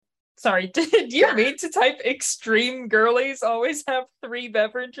Sorry, did you mean to type extreme girlies always have 3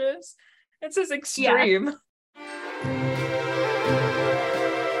 beverages? It says extreme.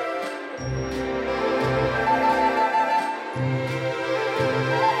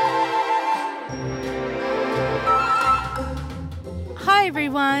 Hi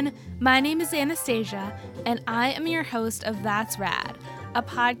everyone, my name is Anastasia, and I am your host of That's Rad, a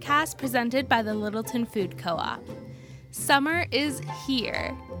podcast presented by the Littleton Food Co-op. Summer is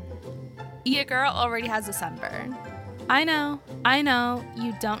here. Your girl already has a sunburn. I know,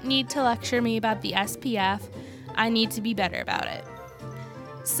 you don't need to lecture me about the SPF. I need to be better about it.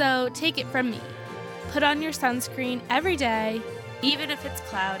 So take it from me. Put on your sunscreen every day, even if it's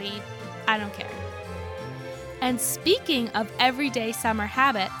cloudy. I don't care. And speaking of everyday summer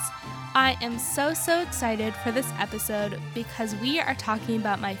habits, I am so excited for this episode because we are talking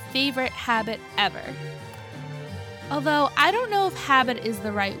about my favorite habit ever. Although I don't know if habit is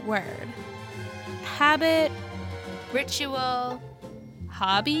the right word. Habit, ritual,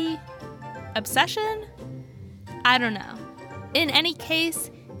 hobby, obsession? I don't know. In any case,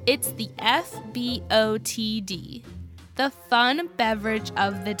 it's the FBOTD, the fun beverage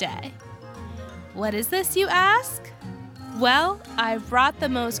of the day. What is this, you ask? Well, I brought the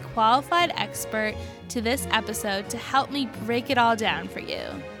most qualified expert to this episode to help me break it all down for you.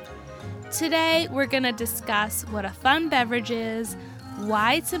 Today, we're going to discuss what a fun beverage is,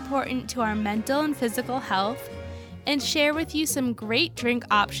 why it's important to our mental and physical health, and share with you some great drink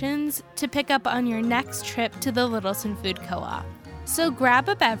options to pick up on your next trip to the Littleton Food Co-op. So grab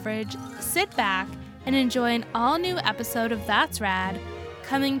a beverage, sit back, and enjoy an all-new episode of That's Rad,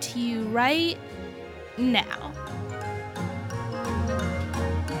 coming to you right now.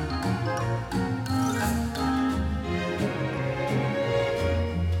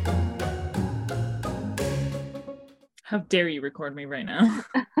 How dare you record me right now?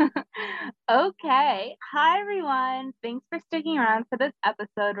 Okay. Hi, everyone. Thanks for sticking around for this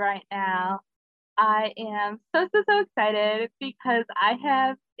episode right now. I am so excited because I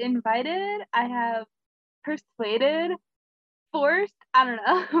have persuaded, forced, I don't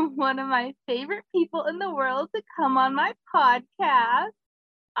know, one of my favorite people in the world to come on my podcast.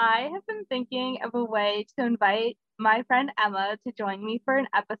 I have been thinking of a way to invite my friend Emma to join me for an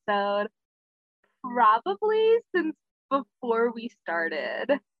episode probably since before we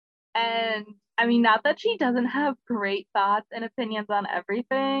started. And I mean, not that she doesn't have great thoughts and opinions on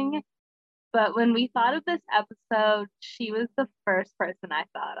everything, but when we thought of this episode, she was the first person I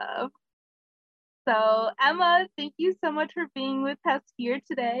thought of. So, Emma, thank you so much for being with us here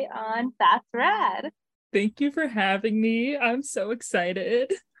today on That's Rad. Thank you for having me. I'm so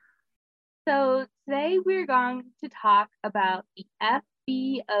excited. So, today we're going to talk about the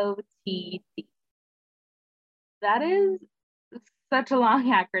FBOTD. That is such a long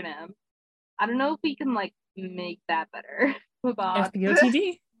acronym. I don't know if we can make that better.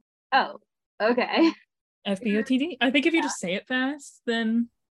 FBOTD. Oh, okay. FBOTD. I think if you just say it fast, then.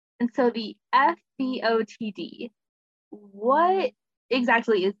 And so the FBOTD, what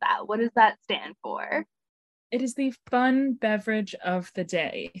exactly is that? What does that stand for? It is the fun beverage of the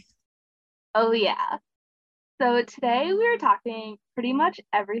day. Oh, yeah. So today we are talking pretty much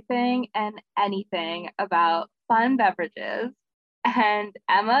everything and anything about fun beverages. And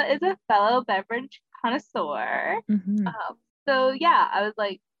Emma is a fellow beverage connoisseur. Mm-hmm. So yeah, I was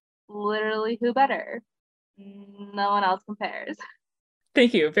like, literally, who better? No one else compares.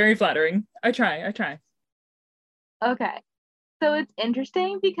 Thank you. Very flattering. I try. Okay. So it's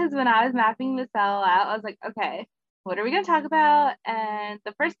interesting because when I was mapping this all out, I was like, okay, what are we going to talk about? And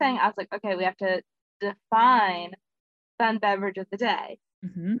the first thing I was like, okay, we have to define fun beverage of the day.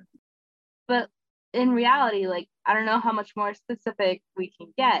 Mm-hmm. But in reality, I don't know how much more specific we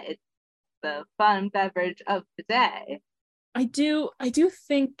can get. It's the fun beverage of the day. I do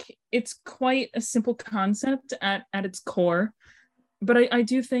think it's quite a simple concept at its core, but I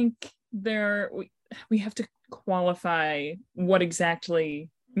do think we have to qualify what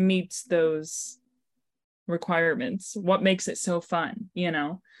exactly meets those requirements. What makes it so fun,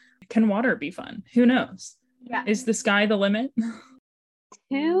 Can water be fun? Who knows? Yeah. Is the sky the limit?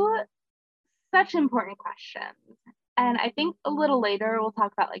 Two such important questions. And I think a little later we'll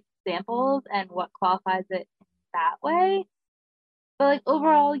talk about examples and what qualifies it that way. But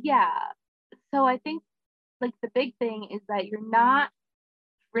overall, yeah. So I think the big thing is that you're not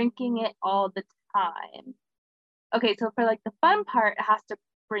drinking it all the time. Okay, so for the fun part, it has to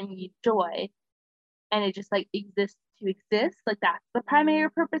bring you joy. And it just exists to exist. That's the primary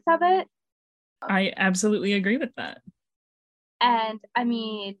purpose of it. I absolutely agree with that. And I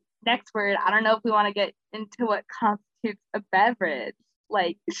mean, next word, I don't know if we want to get into what constitutes a beverage.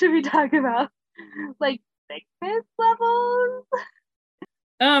 Like, should we talk about like thickness levels?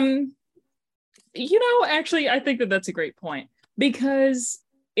 Actually, I think that that's a great point, because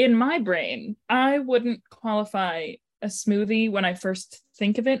in my brain, I wouldn't qualify a smoothie when I first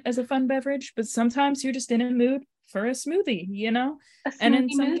think of it as a fun beverage, but sometimes you're just in a mood for a smoothie, and in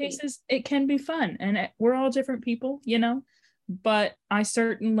some cases it can be fun, and we're all different people, but I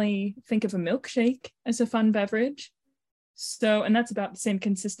certainly think of a milkshake as a fun beverage. So, and that's about the same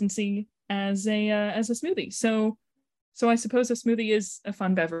consistency as a smoothie. So I suppose a smoothie is a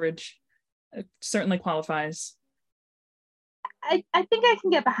fun beverage. It certainly qualifies. I think I can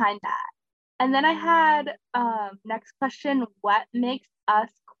get behind that. And then I had next question: what makes us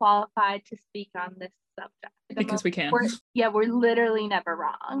qualified to speak on this subject? Because we can. We're literally never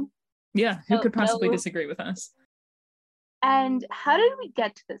wrong. Yeah, who could possibly disagree with us? And how did we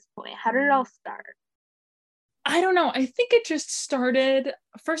get to this point? How did it all start? I don't know. I think it just started,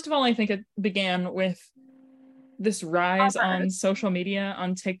 first of all, I think it began with this rise on social media,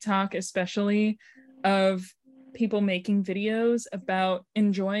 on TikTok especially, of people making videos about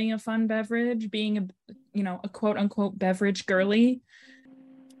enjoying a fun beverage, being a quote unquote beverage girly.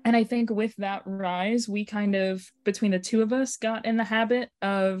 And I think with that rise, we kind of, between the two of us, got in the habit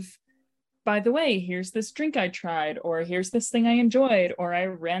of, by the way, here's this drink I tried, or here's this thing I enjoyed, or I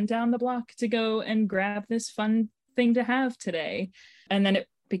ran down the block to go and grab this fun thing to have today. And then it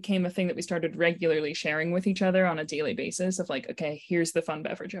became a thing that we started regularly sharing with each other on a daily basis of like, okay, here's the fun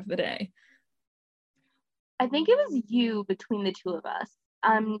beverage of the day. I think it was you between the two of us.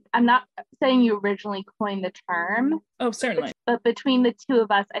 I'm not saying you originally coined the term. Oh, certainly. But between the two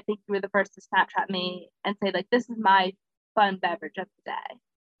of us, I think you were the first to Snapchat me and say, like, this is my fun beverage of the day.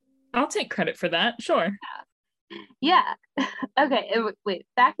 I'll take credit for that. Sure. Yeah. Okay. Wait,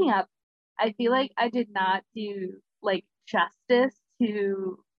 backing up. I feel like I did not do like justice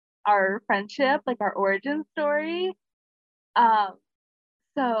to our friendship, like our origin story.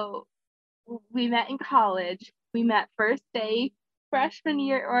 So we met in college. We met first day freshman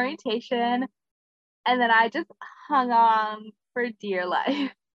year orientation, and then I just hung on for dear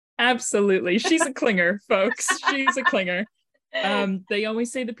life. Absolutely. She's a clinger, folks. She's a clinger. They always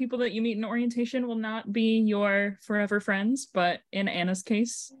say the people that you meet in orientation will not be your forever friends, but in Anna's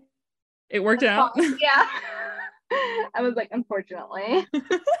case, it worked out. Yeah. I was like, unfortunately.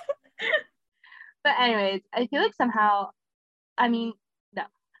 But anyways, I feel like somehow, I mean, no,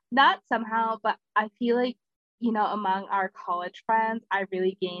 not somehow, but I feel like, among our college friends, I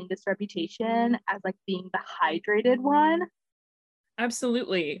really gained this reputation as like being the hydrated one.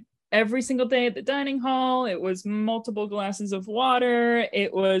 Absolutely. Every single day at the dining hall, it was multiple glasses of water.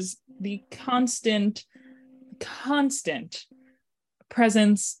 It was the constant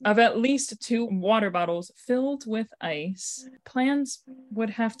presence of at least 2 water bottles filled with ice. Plans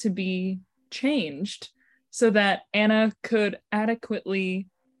would have to be changed so that Anna could adequately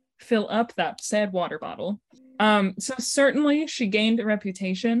fill up that said water bottle. So certainly she gained a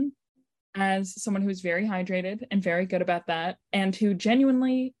reputation as someone who's very hydrated and very good about that, and who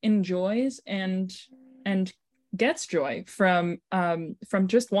genuinely enjoys and gets joy from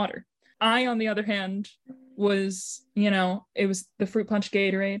just water. I, on the other hand, was, it was the fruit punch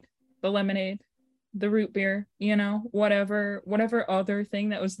Gatorade, the lemonade, the root beer, whatever other thing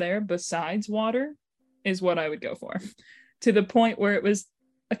that was there besides water is what I would go for. To the point where it was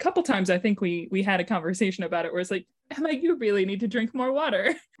a couple times, I think we had a conversation about it where it's like, Emma, you really need to drink more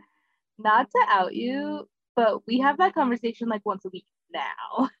water. Not to out you, but we have that conversation like once a week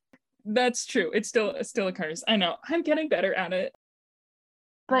now. That's true. It still occurs. I know. I'm getting better at it.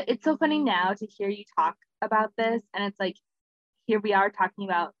 But it's so funny now to hear you talk about this, and it's like, here we are talking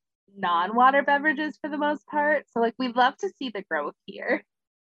about non-water beverages for the most part. So like, we'd love to see the growth here.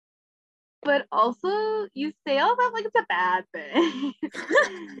 But also, you say all that like it's a bad thing.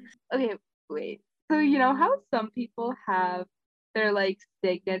 Okay, wait. So you know how some people have their like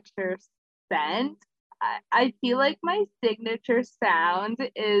signature scent? I feel like my signature sound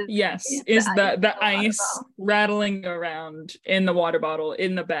is the ice rattling around in the water bottle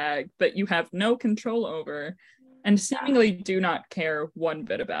in the bag that you have no control over and seemingly do not care one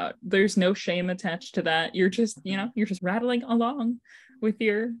bit about. There's no shame attached to that. You're just rattling along with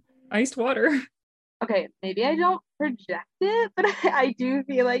your iced water. Okay, maybe I don't project it, but I do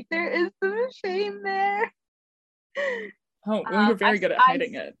feel like there is some shame there. Oh, well, you're very good at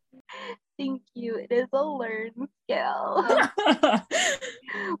hiding it. Thank you. It is a learned skill.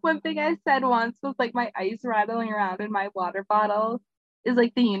 One thing I said once was like, my ice rattling around in my water bottle is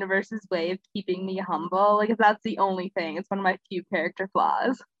like the universe's way of keeping me humble. Like, if that's the only thing, it's one of my few character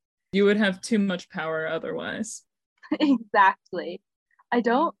flaws. You would have too much power otherwise. Exactly. I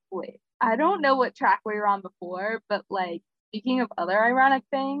don't know what track we were on before, but like speaking of other ironic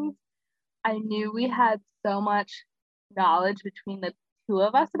things, I knew we had so much knowledge between the two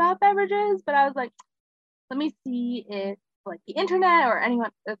of us about beverages, but I was like, let me see if like the internet or anyone,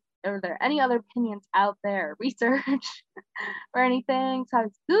 if are there any other opinions out there, research or anything. So I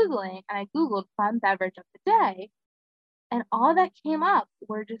was Googling and I Googled fun beverage of the day, and all that came up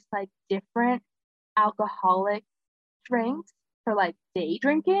were just like different alcoholic drinks for like day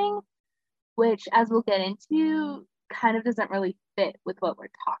drinking, which, as we'll get into, kind of doesn't really fit with what we're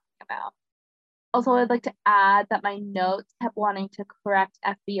talking about. Also, I'd like to add that my notes kept wanting to correct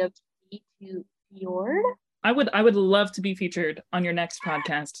FBOT to fjord. I would love to be featured on your next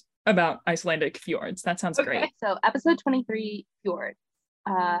podcast about Icelandic fjords. That sounds great. So episode 23, fjords,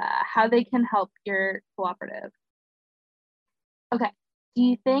 how they can help your cooperative. Okay. Do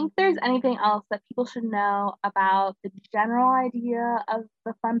you think there's anything else that people should know about the general idea of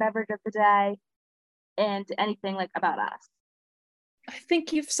the fun beverage of the day and anything like about us? I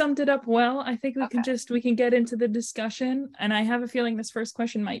think you've summed it up well. I think we can get into the discussion. And I have a feeling this first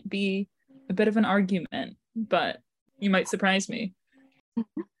question might be a bit of an argument, but you might surprise me.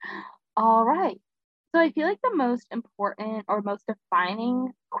 All right. So I feel like the most important or most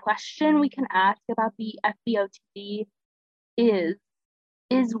defining question we can ask about the FBOTD is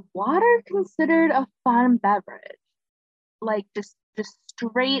water considered a fun beverage? Like just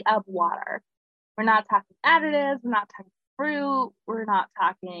straight up water. We're not talking additives, we're not talking fruit, we're not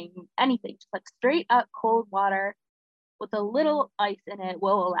talking anything. Just like straight up cold water with a little ice in it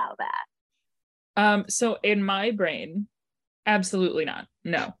will allow that. So in my brain, absolutely not.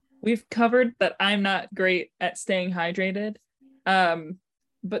 No. We've covered that I'm not great at staying hydrated.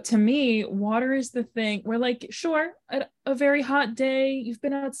 But to me, water is the thing where, like, sure, a very hot day, you've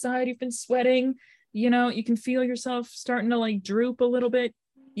been outside, you've been sweating, you can feel yourself starting to like droop a little bit.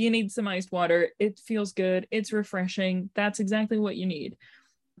 You need some iced water. It feels good. It's refreshing. That's exactly what you need.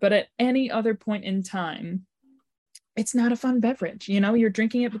 But at any other point in time, it's not a fun beverage. You're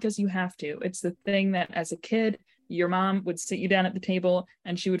drinking it because you have to. It's the thing that as a kid, your mom would sit you down at the table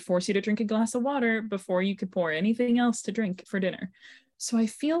and she would force you to drink a glass of water before you could pour anything else to drink for dinner. So I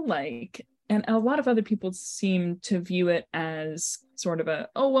feel like, and a lot of other people seem to view it as sort of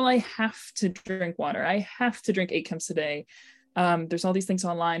I have to drink water. I have to drink 8 cups a day. There's all these things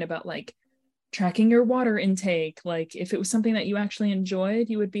online about like tracking your water intake. Like if it was something that you actually enjoyed,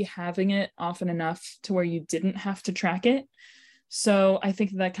 you would be having it often enough to where you didn't have to track it. So I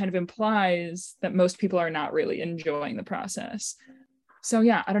think that kind of implies that most people are not really enjoying the process. So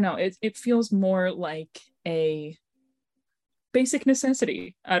yeah, I don't know. It feels more like a basic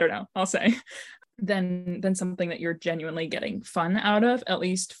necessity, I don't know, I'll say, than something that you're genuinely getting fun out of, at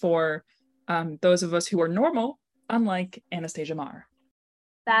least for those of us who are normal, unlike Anastasia Marr.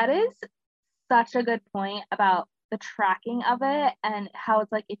 That is such a good point about the tracking of it and how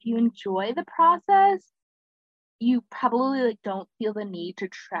it's like if you enjoy the process, you probably like don't feel the need to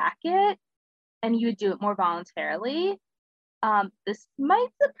track it and you would do it more voluntarily. This might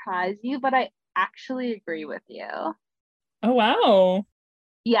surprise you, but I actually agree with you. Oh, wow.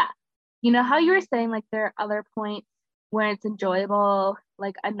 Yeah. You know how you were saying like there are other points where it's enjoyable,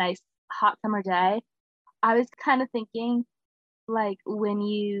 like a nice hot summer day? I was kind of thinking like when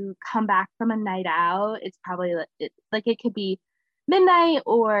you come back from a night out, it's probably like it could be midnight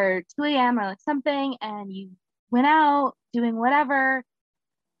or 2 a.m. or like something, and you went out doing whatever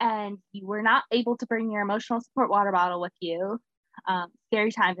and you were not able to bring your emotional support water bottle with you.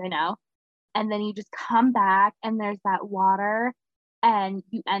 Scary times, I know. And then you just come back and there's that water and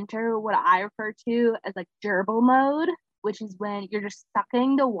you enter what I refer to as like gerbil mode, which is when you're just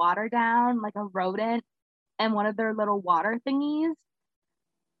sucking the water down like a rodent and one of their little water thingies.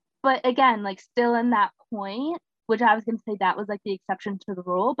 But again, like still in that point, which I was going to say that was like the exception to the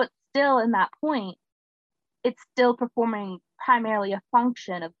rule, but still in that point, it's still performing primarily a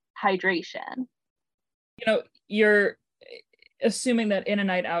function of hydration. You're assuming that in a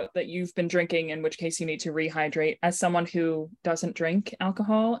night out that you've been drinking, in which case you need to rehydrate. As someone who doesn't drink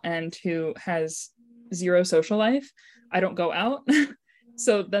alcohol and who has zero social life, I don't go out.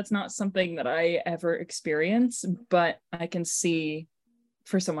 So that's not something that I ever experience, but I can see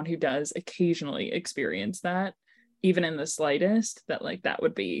for someone who does occasionally experience that, even in the slightest, that like that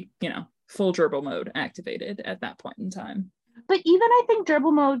would be, full gerbil mode activated at that point in time. But even I think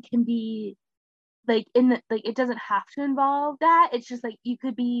gerbil mode can be like it doesn't have to involve that. It's just like you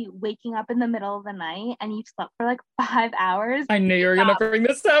could be waking up in the middle of the night and you've slept for like 5 hours. I knew you were gonna bring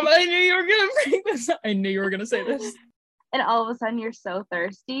this up. I knew you were gonna say this. And all of a sudden you're so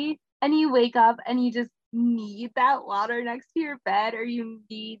thirsty and you wake up and you just need that water next to your bed, or you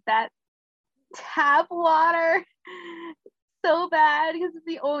need that tap water so bad because it's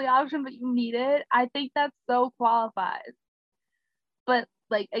the only option, but you need it, I think that so qualifies. But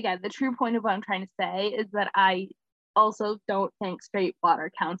like, again, the true point of what I'm trying to say is that I also don't think straight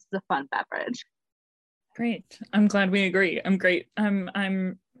water counts as a fun beverage. Great. I'm glad we agree.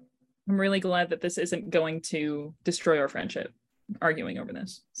 I'm really glad that this isn't going to destroy our friendship arguing over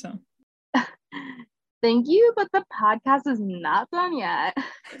this. So thank you, but the podcast is not done yet.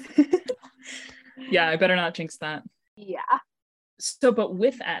 yeah, I better not jinx that. Yeah. So, but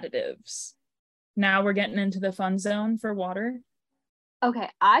with additives, now we're getting into the fun zone for water. Okay,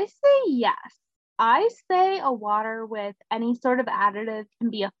 I say yes. I say a water with any sort of additive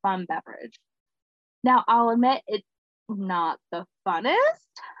can be a fun beverage. Now, I'll admit it's not the funnest,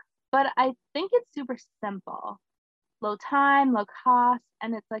 but I think it's super simple. Low time, low cost,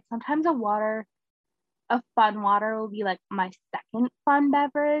 and it's like sometimes a fun water will be like my second fun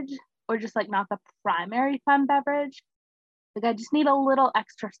beverage, or just like not the primary fun beverage. Like I just need a little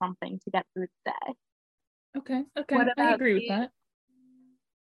extra something to get through the day. Okay. What I about agree with you? that.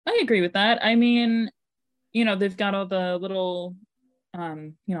 I agree with that. I mean, they've got all the little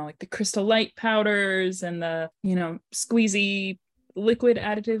like the Crystal Light powders and the, squeezy liquid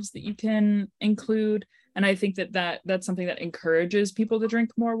additives that you can include. And I think that's something that encourages people to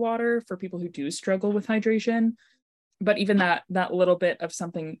drink more water for people who do struggle with hydration. But even that little bit of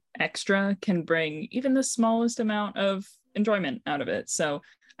something extra can bring even the smallest amount of enjoyment out of it. So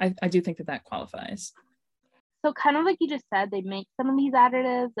I do think that qualifies. So kind of like you just said, they make some of these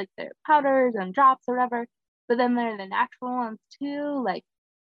additives, like they're powders and drops or whatever, but then there are the natural ones too, like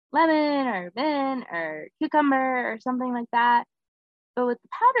lemon or mint or cucumber or something like that. But with the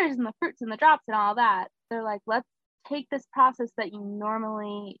powders and the fruits and the drops and all that, they're like, let's take this process that you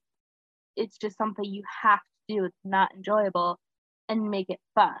normally, it's just something you have to do, it's not enjoyable, and make it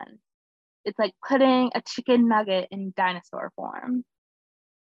fun. It's like putting a chicken nugget in dinosaur form.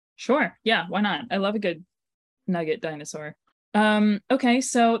 Sure. Yeah, why not? I love a good nugget dinosaur. Okay,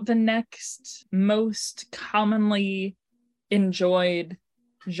 so the next most commonly enjoyed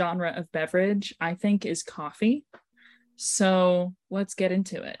genre of beverage, I think, is coffee. So let's get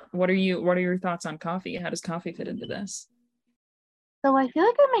into it. What are your thoughts on coffee? How does coffee fit into this? So I feel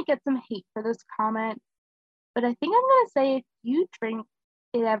like I might get some hate for this comment, but I think I'm gonna say if you drink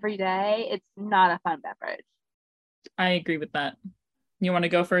it every day, it's not a fun beverage. I agree with that. You want to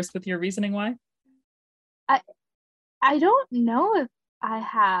go first with your reasoning why? I don't know if I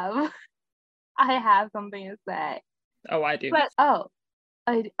have something to say. Oh, I do. But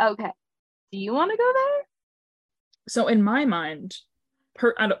okay. Do you want to go there? So in my mind,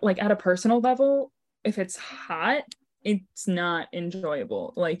 at a personal level, if it's hot, it's not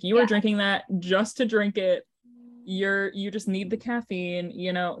enjoyable. Like you are drinking that just to drink it. You just need the caffeine,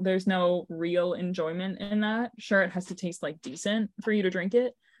 there's no real enjoyment in that. Sure, it has to taste like decent for you to drink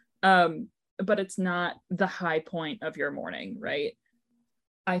it. But it's not the high point of your morning, right?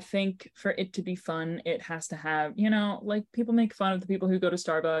 I think for it to be fun, it has to have, like people make fun of the people who go to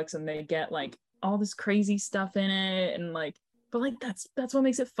Starbucks and they get like all this crazy stuff in it and like, but like that's what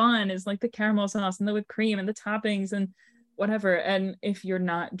makes it fun is like the caramel sauce and the whipped cream and the toppings and whatever. And if you're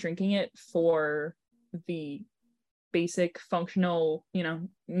not drinking it for the basic functional,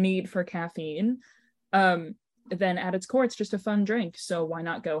 need for caffeine, then at its core, it's just a fun drink. So why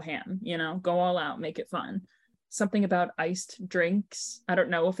not go ham, go all out, make it fun. Something about iced drinks. I don't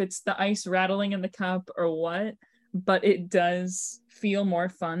know if it's the ice rattling in the cup or what, but it does feel more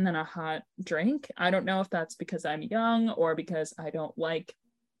fun than a hot drink. I don't know if that's because I'm young or because I don't like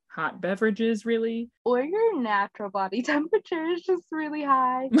hot beverages really. Or your natural body temperature is just really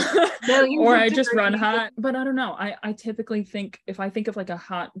high. Or I just run hot. But I don't know. I typically think if I think of like a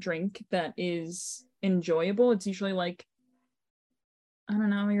hot drink that is enjoyable, it's usually like, I don't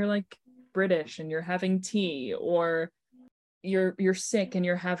know, you're like British and you're having tea, or you're sick and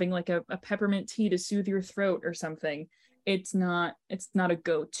you're having like a peppermint tea to soothe your throat or something. It's not a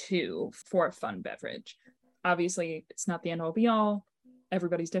go-to for a fun beverage. Obviously, it's not the end all be all.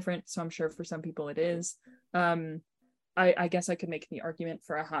 Everybody's different, so I'm sure for some people it is. I guess I could make the argument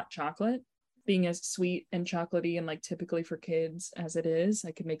for a hot chocolate being as sweet and chocolatey and like typically for kids as it is.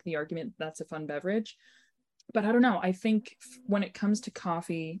 I could make the argument that's a fun beverage. But I don't know. I think when it comes to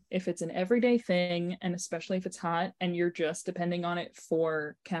coffee, if it's an everyday thing, and especially if it's hot and you're just depending on it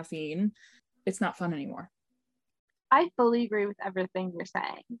for caffeine, it's not fun anymore. I fully agree with everything you're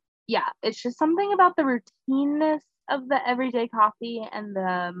saying. Yeah, it's just something about the routineness of the everyday coffee and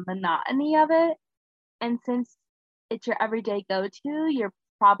the monotony of it. And since it's your everyday go-to, you're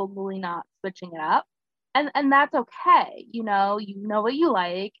probably not switching it up. and that's okay, you know what you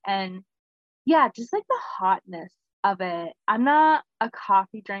like. And yeah, just like the hotness of it. I'm not a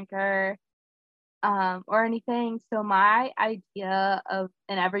coffee drinker or anything, so my idea of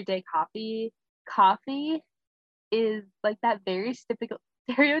an everyday coffee is like that very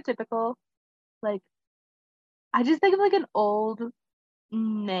stereotypical, like, I just think of like an old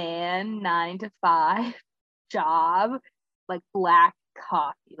man 9 to 5 job, like black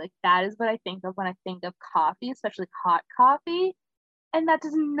coffee. Like that is what I think of when I think of coffee, especially hot coffee. And that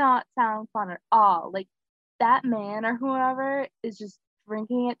does not sound fun at all. Like that man or whoever is just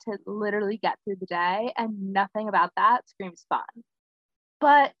drinking it to literally get through the day, and nothing about that screams fun.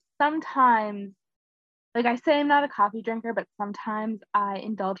 But sometimes, like I say, I'm not a coffee drinker, but sometimes I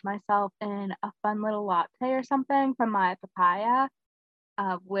indulge myself in a fun little latte or something from my papaya,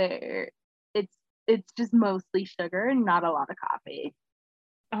 where it's just mostly sugar and not a lot of coffee.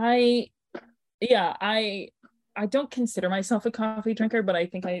 I yeah, I don't consider myself a coffee drinker, but I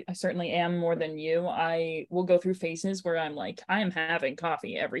think I certainly am more than you. I will go through phases where I'm like, I am having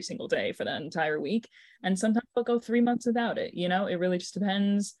coffee every single day for that entire week. And sometimes I'll go 3 months without it. You know, it really just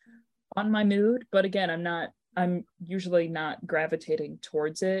depends on my mood. But again, I'm usually not gravitating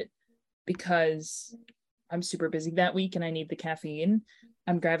towards it because I'm super busy that week and I need the caffeine.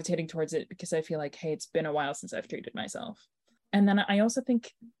 I'm gravitating towards it because I feel like, hey, it's been a while since I've treated myself. And then I also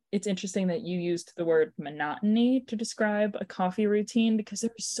think it's interesting that you used the word monotony to describe a coffee routine, because there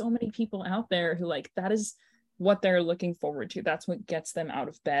are so many people out there who, like, that is what they're looking forward to. That's what gets them out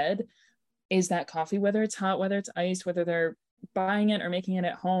of bed, is that coffee, whether it's hot, whether it's iced, whether they're buying it or making it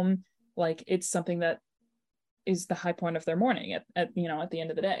at home. Like, it's something that is the high point of their morning at the end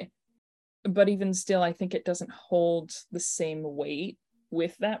of the day. But even still, I think it doesn't hold the same weight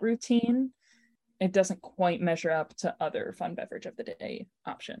with that routine. It doesn't quite measure up to other fun beverage of the day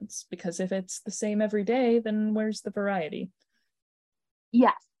options, because if it's the same every day, then where's the variety?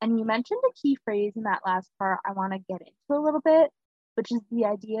 Yes, and you mentioned a key phrase in that last part I want to get into a little bit, which is the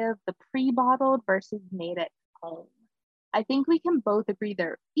idea of the pre-bottled versus made at home. I think we can both agree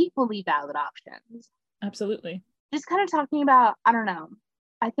they're equally valid options. Absolutely. Just kind of talking about, I don't know,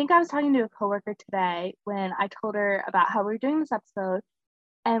 I think I was talking to a coworker today when I told her about how we were doing this episode,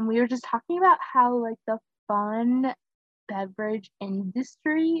 and we were just talking about how, like, the fun beverage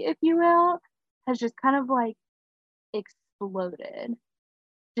industry, if you will, has just kind of like exploded.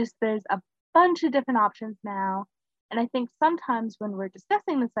 Just there's a bunch of different options now. And I think sometimes when we're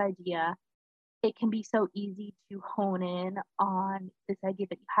discussing this idea, it can be so easy to hone in on this idea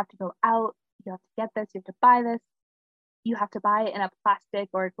that you have to go out, you have to get this, you have to buy this, you have to buy it in a plastic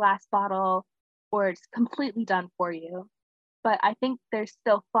or a glass bottle, or it's completely done for you. But I think there's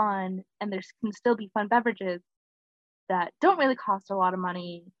still fun, and there can still be fun beverages that don't really cost a lot of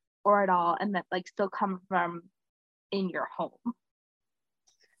money or at all, and that like still come from in your home.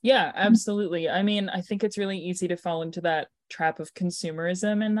 Yeah, absolutely. I mean, I think it's really easy to fall into that trap of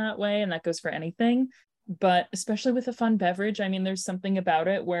consumerism in that way, and that goes for anything. But especially with a fun beverage, I mean, there's something about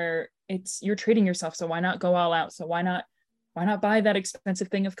it where you're treating yourself, so why not go all out? So why not buy that expensive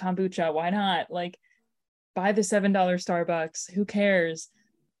thing of kombucha? Why not, like, buy the $7 Starbucks? Who cares?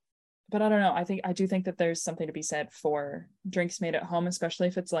 But I don't know. I do think that there's something to be said for drinks made at home, especially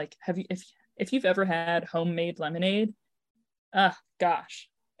if it's like, if you've ever had homemade lemonade, gosh,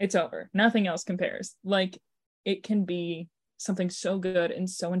 it's over. Nothing else compares. Like, it can be something so good and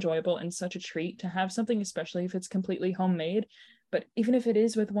so enjoyable and such a treat to have something, especially if it's completely homemade. But even if it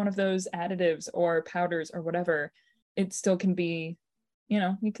is with one of those additives or powders or whatever, it still can be,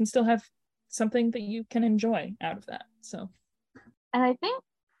 you can still have something that you can enjoy out of that. So, and I think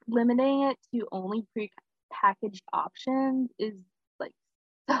limiting it to only pre-packaged options is like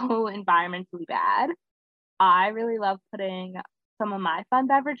so environmentally bad. I really love putting some of my fun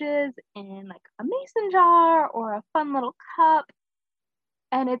beverages in like a mason jar or a fun little cup.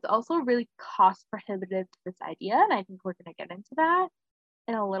 And it's also really cost prohibitive to this idea. And I think we're going to get into that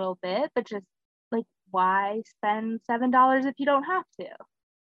in a little bit. But just like, why spend $7 if you don't have to?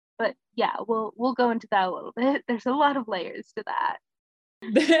 But yeah, we'll go into that a little bit. There's a lot of layers to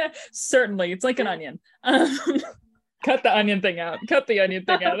that. Certainly, it's like an onion. Cut the onion thing out. Cut the onion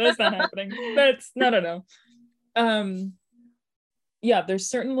thing out. That's not happening. That's no. Yeah, there's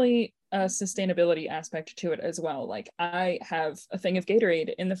certainly a sustainability aspect to it as well. Like, I have a thing of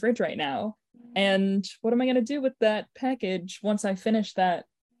Gatorade in the fridge right now, and what am I going to do with that package once I finish that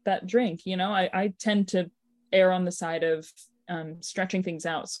drink? I tend to err on the side of stretching things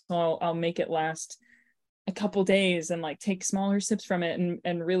out, so I'll make it last a couple days and like take smaller sips from it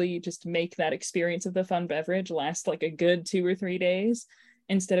and really just make that experience of the fun beverage last like a good 2 or 3 days.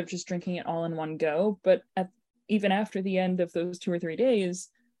 instead of just drinking it all in one go. But even after the end of those 2 or 3 days,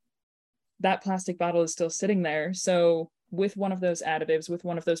 that plastic bottle is still sitting there. So with one of those additives, with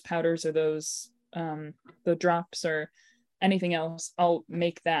one of those powders or those the drops or anything else, I'll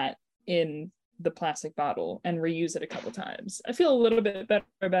make that in the plastic bottle and reuse it a couple times. I feel a little bit better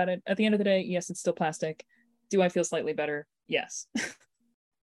about it. At the end of the day, yes, it's still plastic. Do I feel slightly better? Yes.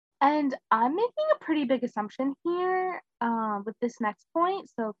 And I'm making a pretty big assumption here with this next point.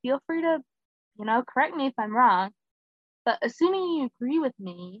 So feel free to, correct me if I'm wrong. But assuming you agree with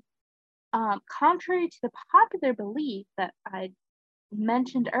me, contrary to the popular belief that I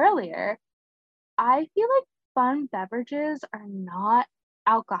mentioned earlier, I feel like fun beverages are not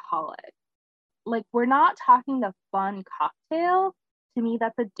alcoholic. Like, we're not talking the fun cocktail. To me,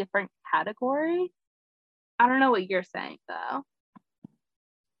 that's a different category. I don't know what you're saying, though.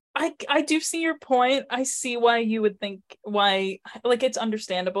 I do see your point. I see why you would think like it's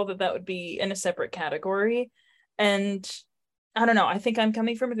understandable that would be in a separate category. And I don't know. I think I'm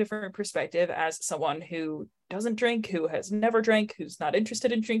coming from a different perspective as someone who doesn't drink, who has never drank, who's not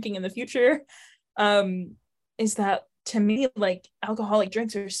interested in drinking in the future. Is that to me, like, alcoholic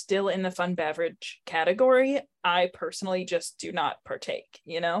drinks are still in the fun beverage category. I personally just do not partake,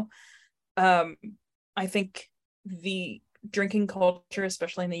 I think the drinking culture,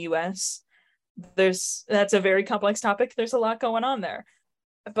 especially in the US, that's a very complex topic. There's a lot going on there.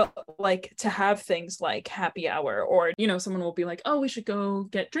 But like, to have things like happy hour, or someone will be like, oh, we should go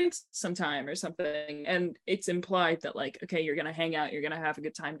get drinks sometime or something, and it's implied that, like, okay, you're gonna hang out, you're gonna have a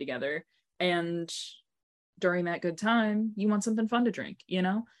good time together, and during that good time you want something fun to drink,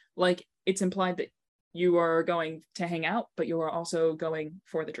 like, it's implied that you are going to hang out, but you are also going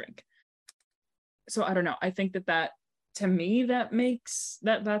for the drink. So I don't know. I think that to me, that makes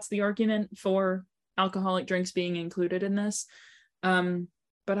that's the argument for alcoholic drinks being included in this.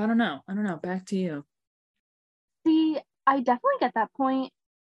 But I don't know. Back to you. See, I definitely get that point,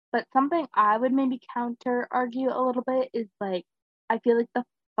 but something I would maybe counter argue a little bit is, like, I feel like the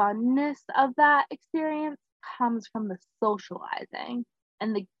funness of that experience comes from the socializing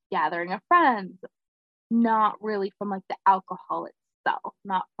and the gathering of friends, not really from, like, the alcohol itself,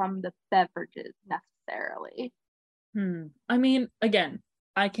 not from the beverages necessarily. I mean, again,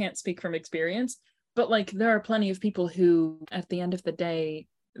 I can't speak from experience, but like, there are plenty of people who at the end of the day,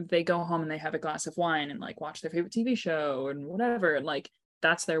 they go home and they have a glass of wine and like watch their favorite TV show and whatever, and like,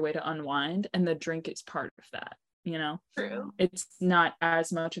 that's their way to unwind, and the drink is part of that. True. It's not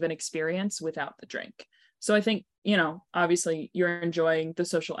as much of an experience without the drink. So I think, obviously you're enjoying the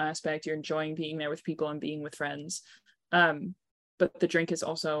social aspect, you're enjoying being there with people and being with friends, but the drink is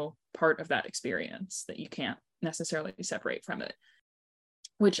also part of that experience that you can't necessarily separate from it,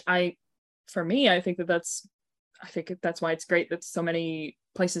 which for me, I think that's why it's great that so many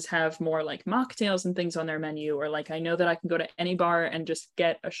places have more like mocktails and things on their menu, or like, I know that I can go to any bar and just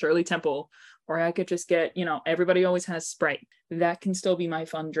get a Shirley Temple, or I could just get, everybody always has Sprite. That can still be my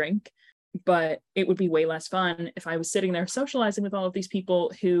fun drink, but it would be way less fun if I was sitting there socializing with all of these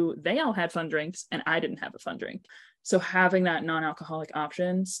people who they all had fun drinks and I didn't have a fun drink. So having that non-alcoholic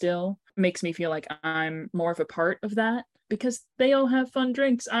option still makes me feel like I'm more of a part of that, because they all have fun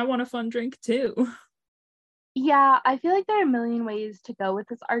drinks. I want a fun drink too. Yeah, I feel like there are a million ways to go with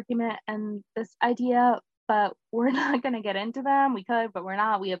this argument and this idea, but we're not going to get into them. We could, but we're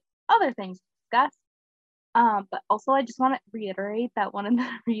not. We have other things to discuss. But also, I just want to reiterate that one of the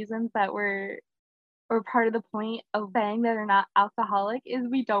reasons that we're part of the point of saying that they're not alcoholic is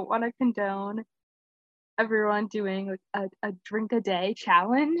we don't want to condone everyone doing like a drink a day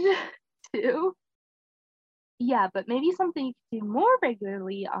challenge too. Yeah, but maybe something you can do more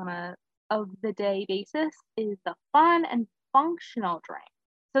regularly on a of the day basis is the fun and functional drink.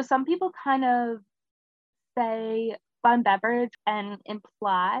 So some people kind of say fun beverage and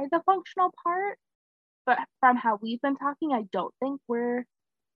imply the functional part, but from how we've been talking, I don't think we're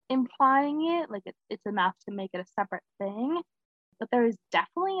implying it. Like, it's enough to make it a separate thing. But there is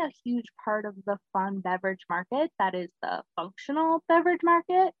definitely a huge part of the fun beverage market that is the functional beverage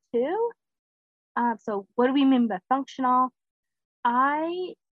market too. So what do we mean by functional?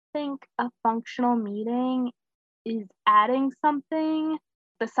 I think a functional meeting is adding something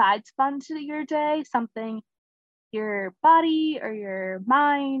besides fun to your day, something your body or your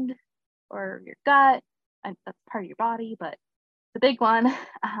mind or your gut, and that's part of your body, but the big one,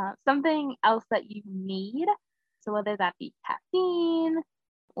 something else that you need. So whether that be caffeine,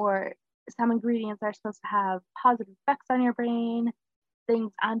 or some ingredients are supposed to have positive effects on your brain.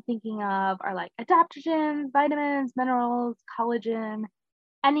 Things I'm thinking of are like adaptogens, vitamins, minerals, collagen,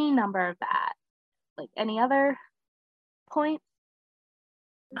 any number of that. Like, any other points?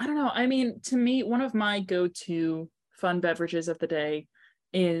 I don't know. I mean, to me, one of my go-to fun beverages of the day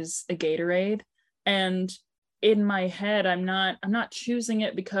is a Gatorade. And in my head, I'm not choosing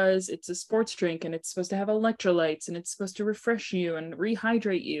it because it's a sports drink and it's supposed to have electrolytes and it's supposed to refresh you and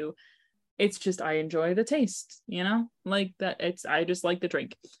rehydrate you. It's just I enjoy the taste, like that. I just like the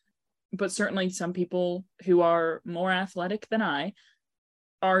drink. But certainly some people who are more athletic than I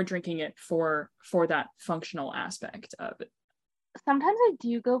are drinking it for that functional aspect of it. Sometimes I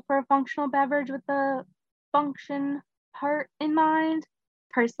do go for a functional beverage with the function part in mind.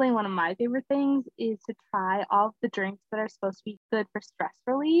 Personally, one of my favorite things is to try all of the drinks that are supposed to be good for stress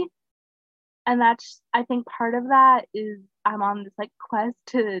relief. And that's, I think part of that is I'm on this like quest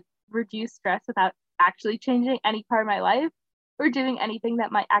to reduce stress without actually changing any part of my life or doing anything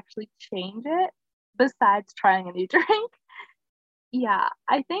that might actually change it besides trying a new drink. Yeah,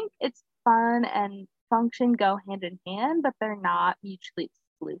 I think it's fun and function go hand in hand, but they're not mutually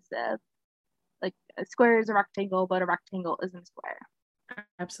exclusive. Like a square is a rectangle, but a rectangle isn't square.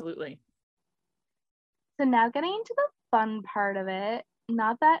 Absolutely. So now getting into the fun part of it,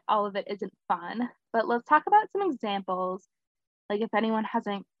 not that all of it isn't fun, but let's talk about some examples. Like if anyone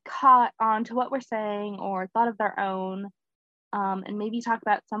hasn't caught on to what we're saying or thought of their own, and maybe talk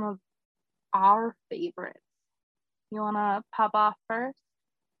about some of our favorites. You want to pop off first?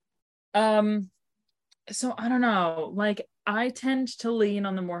 So I don't know, like I tend to lean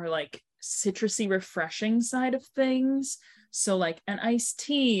on the more like citrusy refreshing side of things. So like an iced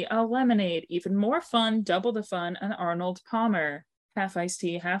tea, a lemonade, even more fun, double the fun, an Arnold Palmer, half iced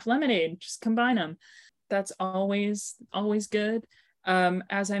tea, half lemonade, just combine them. That's always good.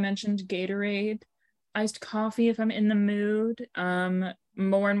 As I mentioned, Gatorade, iced coffee if I'm in the mood.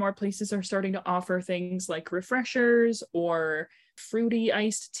 More and more places are starting to offer things like refreshers or fruity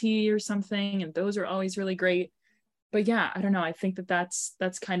iced tea or something, and those are always really great. But yeah, I don't know. I think that's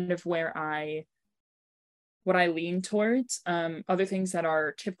kind of what I lean towards. Other things that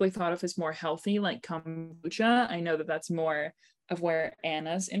are typically thought of as more healthy, like kombucha, I know that that's more of where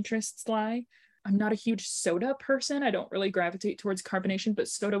Anna's interests lie. I'm not a huge soda person. I don't really gravitate towards carbonation, but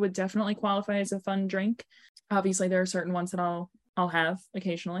soda would definitely qualify as a fun drink. Obviously, there are certain ones that I'll have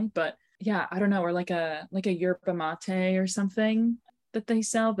occasionally, but yeah, I don't know, or like a yerba mate or something that they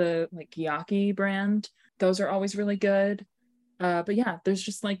sell, the like Yaki brand. Those are always really good. But yeah, there's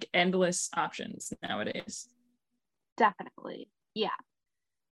just like endless options nowadays. Definitely. Yeah.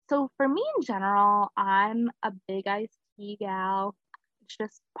 So for me in general, I'm a big iced tea gal. It's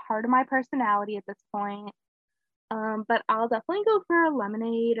just part of my personality at this point. But I'll definitely go for a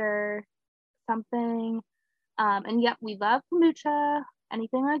lemonade or something. And yep, we love kombucha,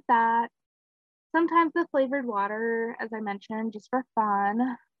 anything like that. Sometimes the flavored water, as I mentioned, just for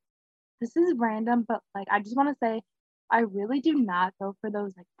fun. This is random, but like I just want to say, I really do not go for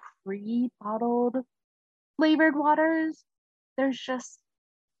those like pre-bottled flavored waters. There's just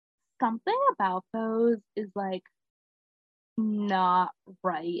something about those is like not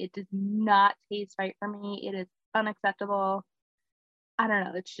right. It does not taste right for me. It is unacceptable. I don't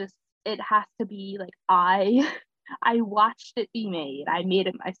know. It's just it has to be like I watched it be made. I made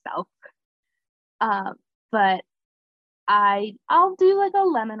it myself. Um, but I'll do like a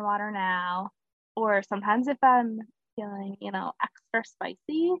lemon water now, or sometimes if I'm feeling, extra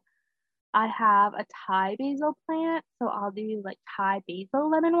spicy, I have a Thai basil plant, so I'll do like Thai basil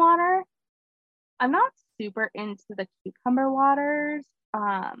lemon water. I'm not super into the cucumber waters,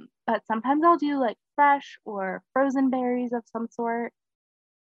 but sometimes I'll do like fresh or frozen berries of some sort.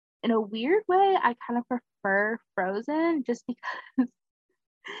 In a weird way, I kind of prefer frozen just because,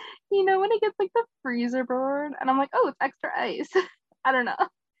 when it gets like the freezer burn and I'm like, oh, it's extra ice. I don't know.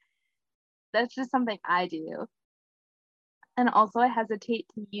 That's just something I do. And also, I hesitate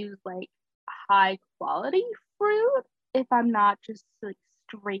to use like high quality fruit if I'm not just like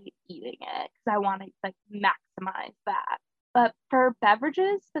straight eating it because I want to like maximize that. But for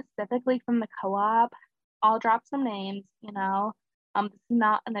beverages specifically from the co-op, I'll drop some names, this is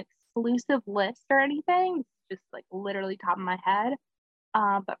not an exclusive list or anything. It's just like literally top of my head.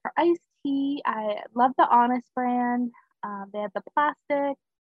 But for iced tea, I love the Honest brand. They have the plastic,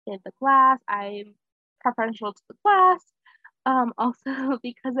 they have the glass. I'm preferential to the glass. Also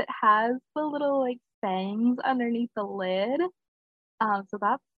because it has the little like sayings underneath the lid. So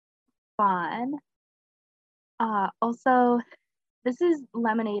that's fun. Also, this is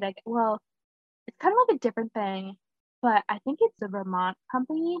lemonade. Well, it's kind of like a different thing, but I think it's a Vermont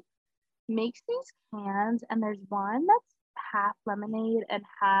company makes these cans, and there's one that's half lemonade and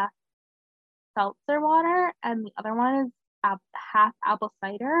half seltzer water, and the other one is half apple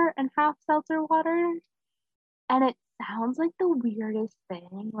cider and half seltzer water. And it sounds like the weirdest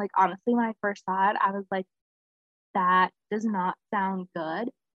thing. Like, honestly, when I first saw it, I was like, that does not sound good,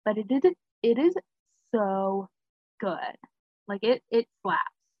 but it is so good. Like, it slaps.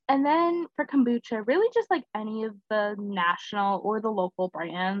 And then for kombucha, really just like any of the national or the local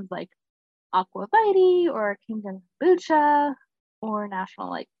brands like Aqua Vitae or Kingdom Kombucha or National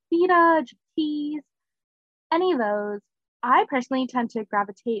like Vita, Teas, any of those. I personally tend to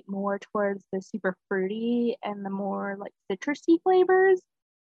gravitate more towards the super fruity and the more like citrusy flavors.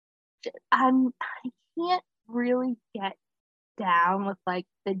 I can't really get down with like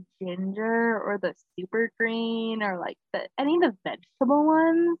the ginger or the super green or like any of the vegetable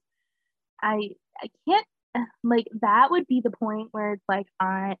ones. I can't, like, that would be the point where it's like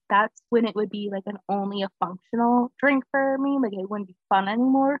that's when it would be like an only a functional drink for me. Like it wouldn't be fun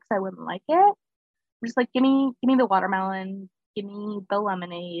anymore because I wouldn't like it. Just like give me the watermelon, give me the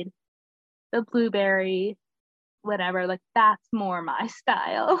lemonade, the blueberry, whatever. Like that's more my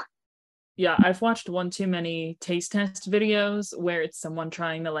style. Yeah, I've watched one too many taste test videos where it's someone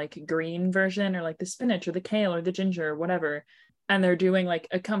trying the like green version or like the spinach or the kale or the ginger or whatever. And they're doing like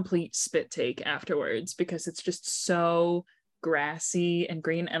a complete spit take afterwards because it's just so grassy and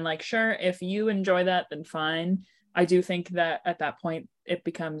green. And like, sure, if you enjoy that, then fine. I do think that at that point it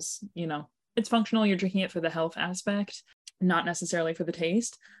becomes, it's functional. You're drinking it for the health aspect, not necessarily for the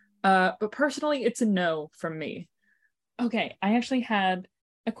taste. But personally, it's a no from me. Okay, I actually had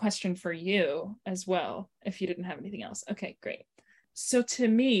a question for you as well, if you didn't have anything else. Okay, great. So to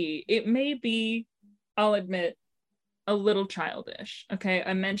me, it may be, I'll admit, a little childish. Okay,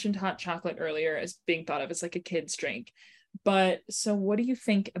 I mentioned hot chocolate earlier as being thought of as like a kid's drink. But so what do you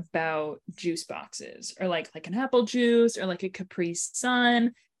think about juice boxes or like an apple juice or like a Capri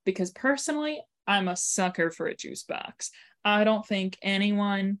Sun? Because personally, I'm a sucker for a juice box. I don't think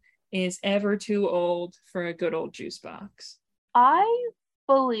anyone is ever too old for a good old juice box. I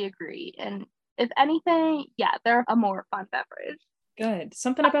fully agree. And if anything, yeah, they're a more fun beverage. Good.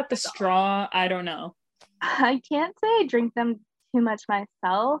 Something about the straw, I don't know. I can't say I drink them too much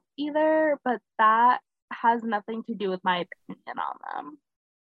myself either, but that has nothing to do with my opinion on them.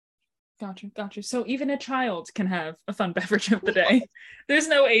 Gotcha. So even a child can have a fun beverage of the day. There's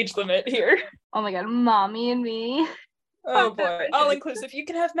no age limit here. Oh my god, mommy and me. Oh boy, all inclusive. You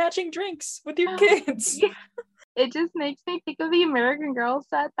can have matching drinks with your kids. Yeah. It just makes me think of the American Girl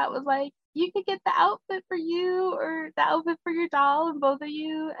set that was like, you could get the outfit for you or the outfit for your doll and both of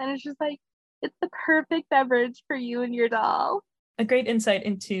you. And it's just like, it's the perfect beverage for you and your doll. A great insight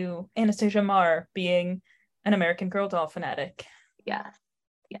into Anastasia Marr being an American Girl doll fanatic. Yes.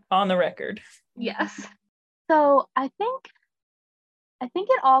 On the record. Yes. So I think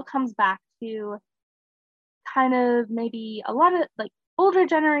it all comes back to kind of maybe a lot of like older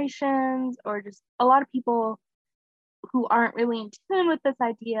generations or just a lot of people who aren't really in tune with this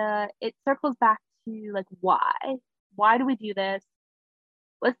idea. It circles back to like, why do we do this?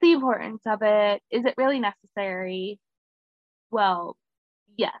 What's the importance of it? Is it really necessary? Well,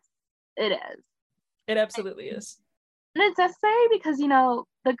 yes, it is. It absolutely is. And it's necessary because,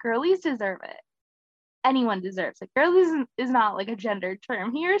 the girlies deserve it. Anyone deserves it. Girlies is not like a gendered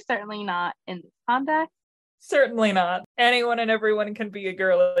term here, certainly not in this context. Certainly not. Anyone and everyone can be a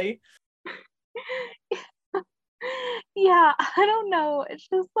girly. Yeah, I don't know. It's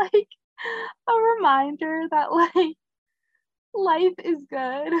just like a reminder that like life is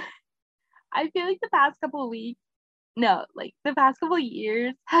good. I feel like the past couple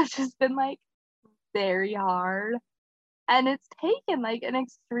years have just been like very hard. And it's taken like an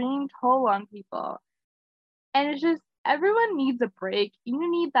extreme toll on people. And it's just, everyone needs a break.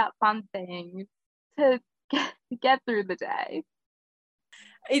 You need that fun thing to get through the day.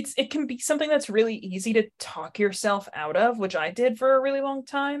 It can be something that's really easy to talk yourself out of, which I did for a really long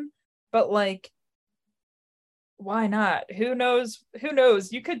time. But like, why not? Who knows?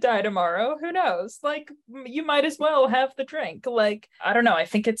 You could die tomorrow. Who knows? Like, you might as well have the drink. Like, I don't know. I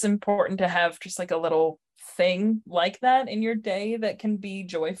think it's important to have just like a little thing like that in your day that can be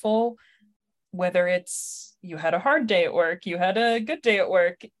joyful, whether it's you had a hard day at work, you had a good day at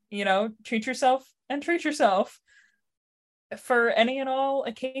work, treat yourself for any and all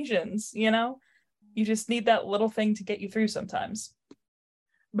occasions. You just need that little thing to get you through sometimes.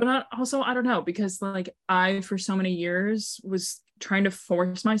 But also, I don't know, because like I for so many years was trying to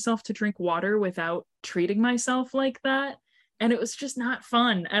force myself to drink water without treating myself like that, and it was just not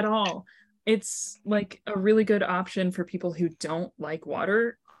fun at all. It's like a really good option for people who don't like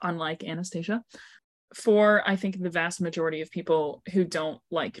water, unlike Anastasia. For, I think, the vast majority of people who don't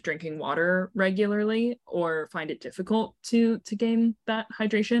like drinking water regularly or find it difficult to gain that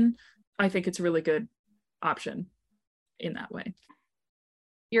hydration, I think it's a really good option. in that way.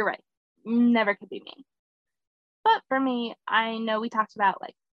 You're right. Never could be me. But for me, I know we talked about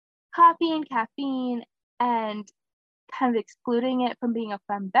like coffee and caffeine and kind of excluding it from being a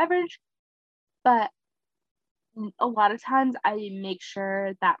fun beverage, but a lot of times I make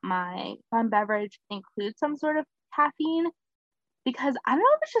sure that my fun beverage includes some sort of caffeine, because I don't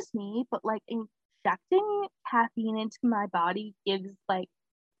know if it's just me, but like injecting caffeine into my body gives like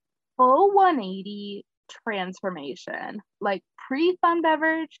full 180 transformation. Like pre-fun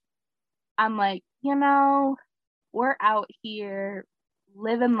beverage, I'm like, we're out here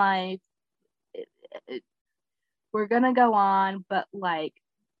living life. We're gonna go on, but like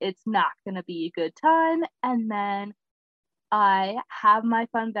it's not gonna be a good time. And then I have my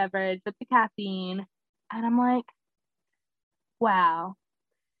fun beverage with the caffeine, and I'm like, wow,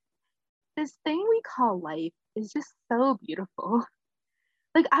 this thing we call life is just so beautiful.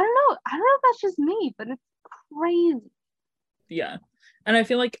 Like, I don't know if that's just me, but it's crazy. Yeah. And I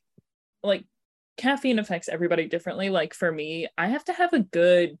feel like caffeine affects everybody differently. Like for me, I have to have a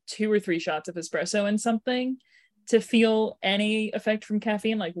good 2 or 3 shots of espresso in something to feel any effect from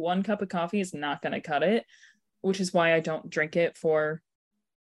caffeine. Like 1 cup of coffee is not going to cut it, which is why I don't drink it for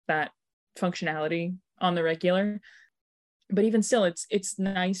that functionality on the regular. But even still, it's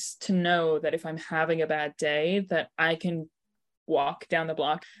nice to know that if I'm having a bad day, that I can walk down the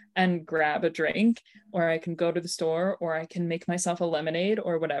block and grab a drink, or I can go to the store, or I can make myself a lemonade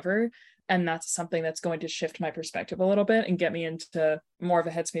or whatever. And that's something that's going to shift my perspective a little bit and get me into more of a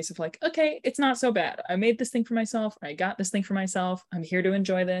headspace of like, okay, it's not so bad. I made this thing for myself. I got this thing for myself. I'm here to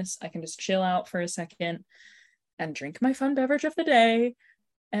enjoy this. I can just chill out for a second and drink my fun beverage of the day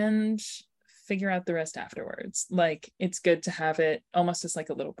and figure out the rest afterwards. Like, it's good to have it almost as like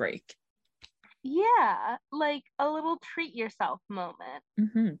a little break. Yeah, like a little treat yourself moment.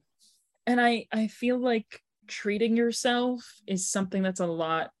 Mm-hmm. And I feel like treating yourself is something that's a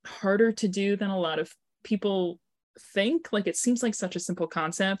lot harder to do than a lot of people think. Like, it seems like such a simple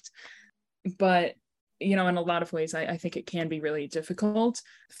concept, but in a lot of ways, I think it can be really difficult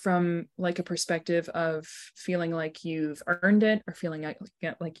from like a perspective of feeling like you've earned it or feeling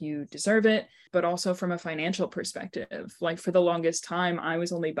like you deserve it, but also from a financial perspective. Like for the longest time, I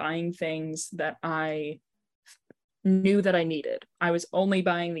was only buying things that I knew that I needed. I was only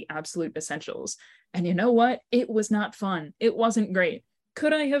buying the absolute essentials. And you know what? It was not fun. It wasn't great.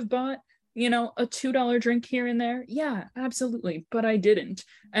 Could I have bought, a $2 drink here and there? Yeah, absolutely. But I didn't.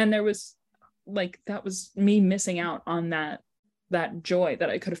 And there was that was me missing out on that joy that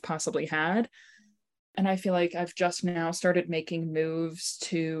I could have possibly had. And I feel like I've just now started making moves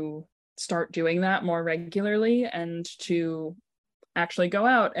to start doing that more regularly and to actually go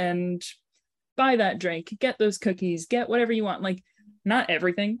out and buy that drink, get those cookies, get whatever you want. Like, not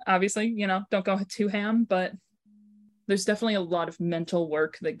everything, obviously, don't go too ham, but there's definitely a lot of mental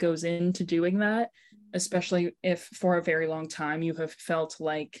work that goes into doing that, especially if for a very long time you have felt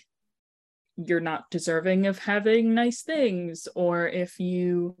like you're not deserving of having nice things, or if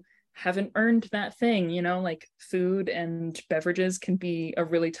you haven't earned that thing. Like food and beverages can be a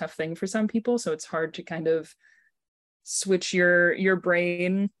really tough thing for some people, so it's hard to kind of switch your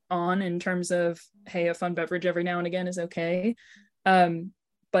brain on in terms of, hey, a fun beverage every now and again is okay.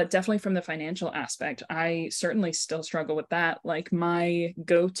 But definitely from the financial aspect, I certainly still struggle with that. Like one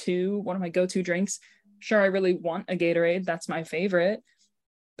of my go-to drinks, sure, I really want a Gatorade, that's my favorite,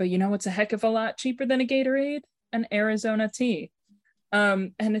 but it's a heck of a lot cheaper than a Gatorade? An Arizona tea.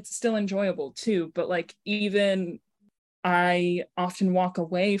 And it's still enjoyable too, but like, even I often walk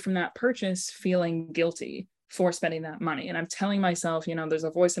away from that purchase feeling guilty for spending that money. And I'm telling myself, there's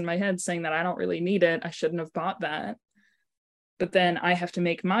a voice in my head saying that I don't really need it. I shouldn't have bought that. But then I have to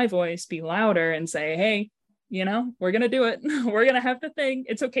make my voice be louder and say, hey, we're going to do it. We're going to have the thing.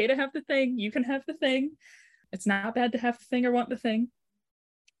 It's okay to have the thing. You can have the thing. It's not bad to have the thing or want the thing.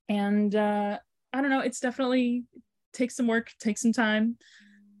 And I don't know, it's definitely takes some work, takes some time.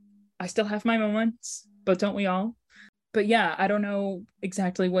 I still have my moments, but don't we all? But yeah, I don't know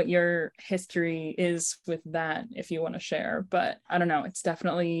exactly what your history is with that, if you want to share, but I don't know, it's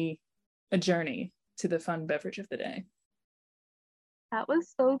definitely a journey to the fun beverage of the day. That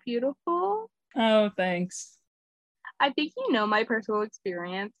was so beautiful. Oh, thanks. I think my personal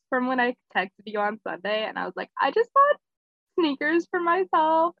experience from when I texted you on Sunday and I was like, I just bought sneakers for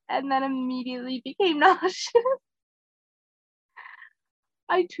myself, and then immediately became nauseous.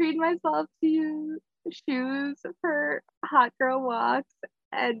 I treat myself to shoes for hot girl walks,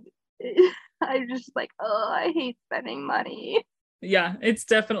 and I'm just like, oh, I hate spending money. Yeah, it's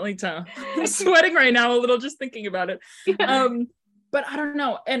definitely tough. I'm sweating right now a little just thinking about it. But I don't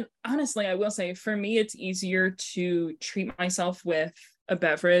know. And honestly, I will say for me, it's easier to treat myself with a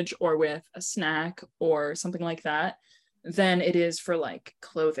beverage or with a snack or something like that than it is for like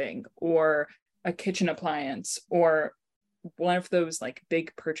clothing or a kitchen appliance or one of those like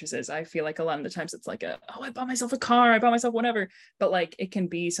big purchases. I feel like a lot of the times it's like I bought myself a car, I bought myself whatever, but like it can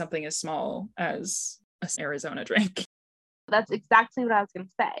be something as small as an Arizona drink. That's exactly what I was going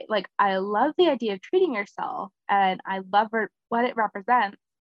to say. Like, I love the idea of treating yourself and I love what it represents.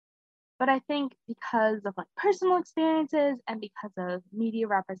 But I think because of like personal experiences and because of media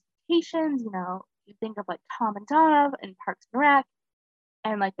representations, you think of like Tom and Donna and Parks and Rec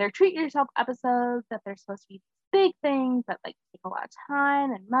and like their treat yourself episodes that they're supposed to be big things that like take a lot of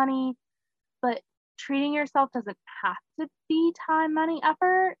time and money. But treating yourself doesn't have to be time, money,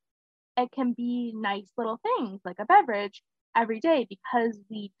 effort. It can be nice little things like a beverage every day because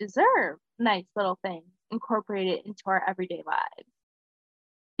we deserve nice little things incorporated into our everyday lives.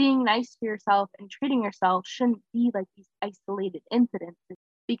 Being nice to yourself and treating yourself shouldn't be like these isolated incidents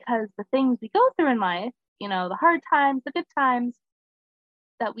because the things we go through in life, the hard times, the good times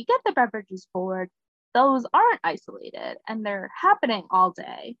that we get the beverages for, those aren't isolated and they're happening all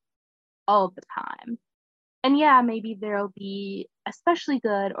day, all the time. And yeah, maybe there'll be especially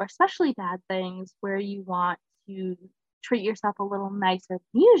good or especially bad things where you want to treat yourself a little nicer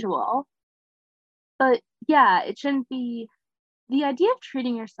than usual. But yeah, it shouldn't be, the idea of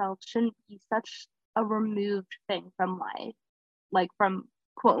treating yourself shouldn't be such a removed thing from life, like from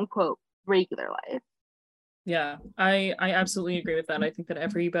quote unquote regular life. Yeah, I absolutely agree with that. I think that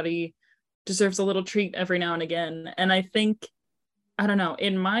everybody deserves a little treat every now and again. And I think, I don't know,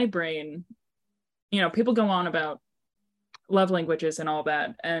 in my brain, people go on about love languages and all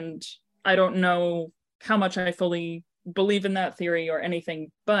that. And I don't know how much I fully believe in that theory or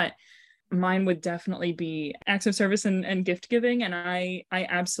anything, but mine would definitely be acts of service and gift giving. And I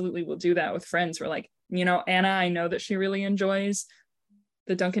absolutely will do that with friends. We're like, Anna, I know that she really enjoys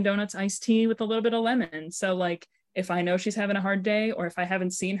the Dunkin' Donuts iced tea with a little bit of lemon. So like, if I know she's having a hard day or if I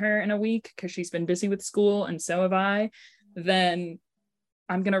haven't seen her in a week because she's been busy with school and so have I, then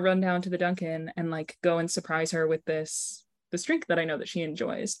I'm going to run down to the Dunkin' and like go and surprise her with this drink that I know that she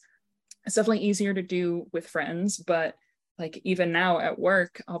enjoys. It's definitely easier to do with friends, but like even now at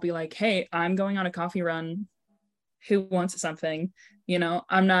work, I'll be like, hey, I'm going on a coffee run. Who wants something?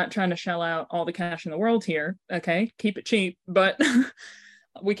 I'm not trying to shell out all the cash in the world here. Okay, keep it cheap, but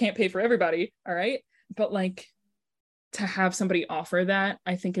we can't pay for everybody. All right. But like to have somebody offer that,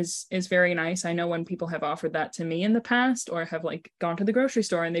 I think is very nice. I know when people have offered that to me in the past or have like gone to the grocery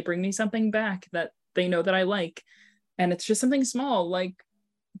store and they bring me something back that they know that I like, and it's just something small like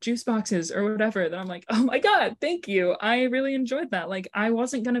juice boxes or whatever, that I'm like, oh my God, thank you. I really enjoyed that. Like I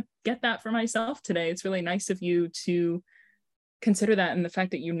wasn't going to get that for myself today. It's really nice of you to consider that, and the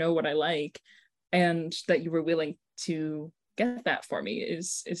fact that you know what I like and that you were willing to get that for me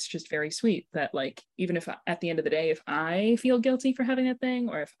is just very sweet. That like, even if at the end of the day, if I feel guilty for having that thing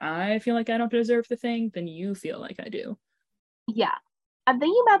or if I feel like I don't deserve the thing, then you feel like I do. Yeah, I'm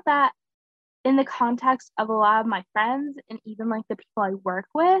thinking about that in the context of a lot of my friends and even like the people I work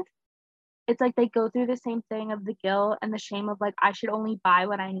with. It's like they go through the same thing of the guilt and the shame of like, I should only buy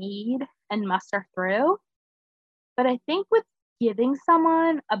what I need and muster through. But I think with giving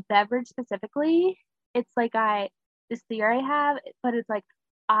someone a beverage specifically, it's like this theory I have, but it's like,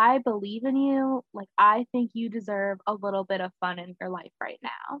 I believe in you. Like, I think you deserve a little bit of fun in your life right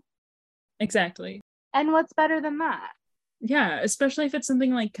now. Exactly. And what's better than that? Yeah, especially if it's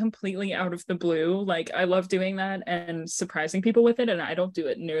something like completely out of the blue. Like I love doing that and surprising people with it, and I don't do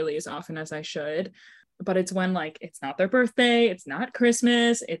it nearly as often as I should. But it's when like it's not their birthday, it's not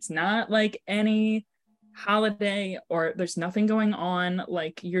Christmas, it's not like any holiday, or there's nothing going on,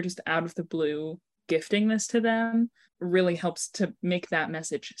 like you're just out of the blue gifting this to them really helps to make that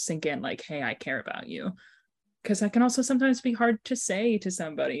message sink in, like, hey, I care about you. Because that can also sometimes be hard to say to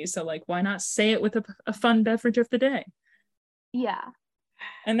somebody. So like, why not say it with a fun beverage of the day? Yeah.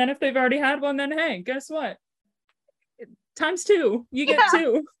 And then if they've already had one, then hey, guess what? Times two. You get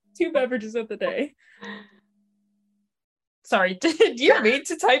two beverages of the day. Sorry, did you mean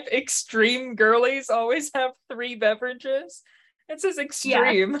to type extreme girlies always have 3 beverages? It says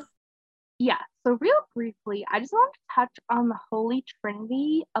extreme. Yeah. So real briefly, I just want to touch on the Holy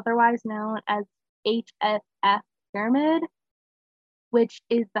Trinity, otherwise known as HFF pyramid, which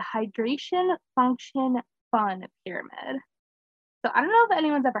is the hydration function fun pyramid. So I don't know if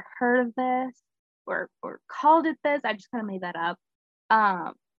anyone's ever heard of this or called it this. I just kind of made that up.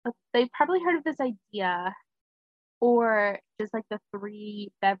 But they've probably heard of this idea, or just like the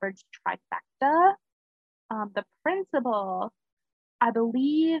 3 beverage trifecta. The principle I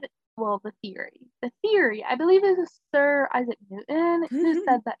believe, well, the theory, I believe is Sir Isaac Newton, who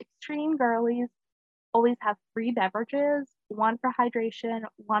said that extreme girlies always have three beverages, one for hydration,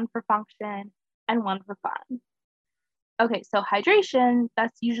 one for function, and one for fun. Okay, so hydration,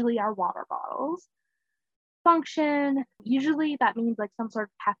 that's usually our water bottles. Function, usually that means like some sort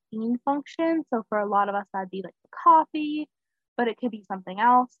of caffeine function. So for a lot of us, that'd be like the coffee, but it could be something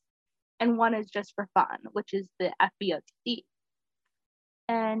else. And one is just for fun, which is the FBOTD.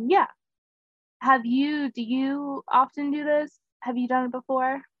 And yeah, do you often do this? Have you done it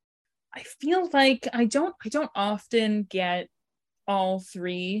before? I feel like I don't often get all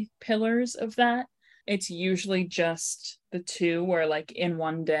three pillars of that. It's usually just the two where like in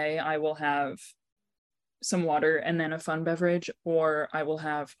one day I will have some water and then a fun beverage, or I will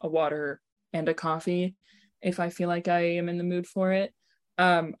have a water and a coffee if I feel like I am in the mood for it.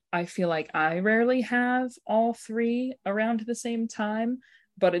 I feel like I rarely have all three around the same time,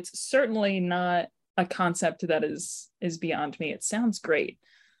 but it's certainly not a concept that is beyond me. It sounds great.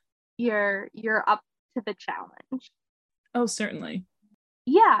 You're up to the challenge. Oh, certainly.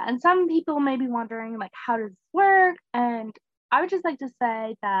 Yeah, and some people may be wondering like how does this work? And I would just like to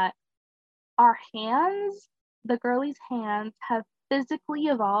say that our hands, the girlies' hands, have physically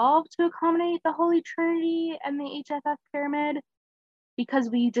evolved to accommodate the Holy Trinity and the HFF pyramid because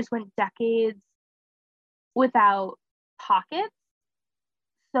we just went decades without pockets.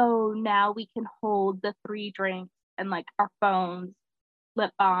 So now we can hold the three drinks and like our phones,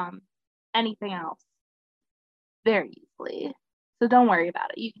 lip balm, anything else very easily. So don't worry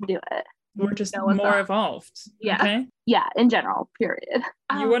about it. You can do it. We're just more evolved. Yeah. Okay. Yeah, in general, period.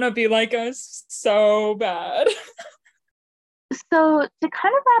 You want to be like us so bad. So to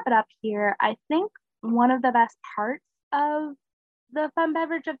kind of wrap it up here, I think one of the best parts of the fun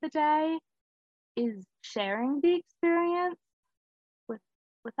beverage of the day is sharing the experience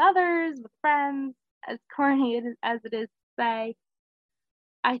with others, with friends, as corny as it is to say.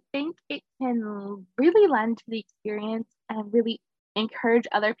 I think it can really lend to the experience and really encourage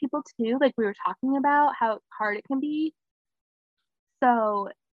other people too. Like we were talking about how hard it can be. So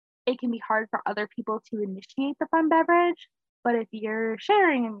it can be hard for other people to initiate the fun beverage. But if you're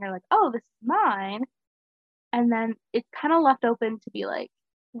sharing and you're like, oh, this is mine, and then it's kind of left open to be like,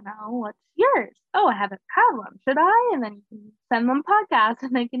 what's yours? Oh, I haven't had one. Should I? And then you can send them podcasts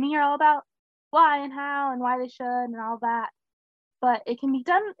and they can hear all about why and how and why they should and all that. But it can be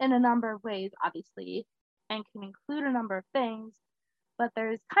done in a number of ways, obviously, and can include a number of things. But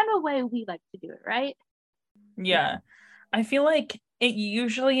there's kind of a way we like to do it, right? Yeah. I feel like it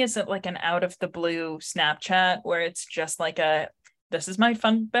usually isn't like an out of the blue Snapchat where it's just like this is my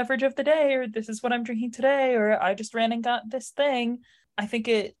fun beverage of the day, or this is what I'm drinking today, or I just ran and got this thing. I think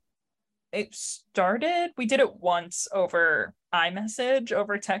it started, we did it once over iMessage,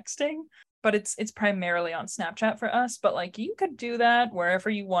 over texting, but it's primarily on Snapchat for us. But like you could do that wherever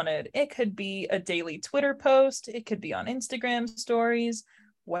you wanted. It could be a daily Twitter post, it could be on Instagram stories,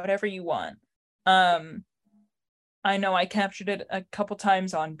 whatever you want. I know I captured it a couple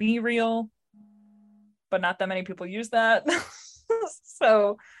times on Be Real, but not that many people use that.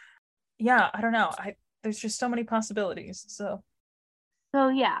 So yeah, I don't know. There's just so many possibilities. So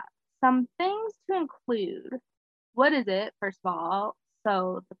yeah, some things to include. What is it, first of all?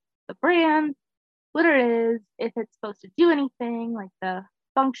 So the brand, what it is, if it's supposed to do anything, like the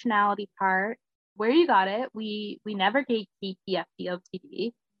functionality part, where you got it. We never gatekeep the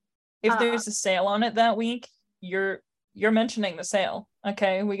FBOTD. If there's a sale on it that week, you're mentioning the sale.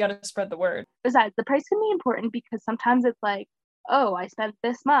 Okay, we got to spread the word. Besides, the price can be important because sometimes it's like, oh, I spent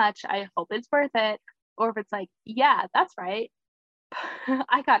this much, I hope it's worth it. Or if it's like, yeah, that's right,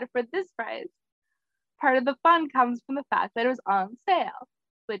 I got it for this price. Part of the fun comes from the fact that it was on sale,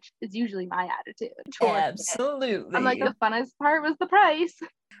 which is usually my attitude. Absolutely. I'm like, the funnest part was the price.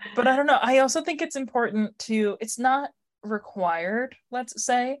 But I don't know. I also think it's important it's not required, let's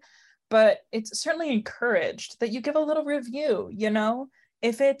say, but it's certainly encouraged that you give a little review,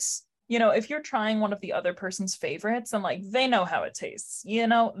 if it's, if you're trying one of the other person's favorites and like they know how it tastes,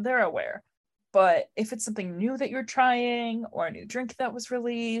 they're aware. But if it's something new that you're trying, or a new drink that was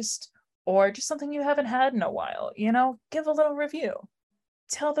released, or just something you haven't had in a while, give a little review.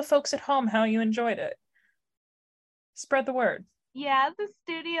 Tell the folks at home how you enjoyed it. Spread the word. Yeah, the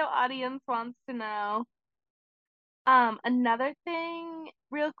studio audience wants to know. Another thing,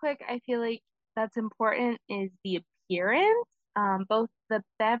 real quick, I feel like that's important is the appearance. Both the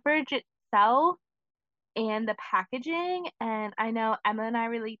beverage itself and the packaging. And I know Emma and I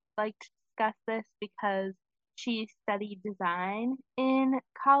really like to discuss this because she studied design in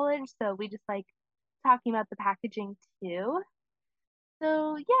college, so we just like talking about the packaging too.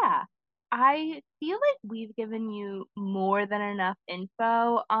 So yeah, I feel like we've given you more than enough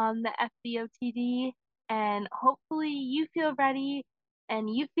info on the FBOTD, and hopefully you feel ready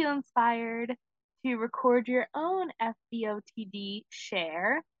and you feel inspired to record your own FBOTD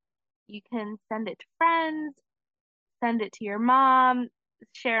share. You can send it to friends, send it to your mom,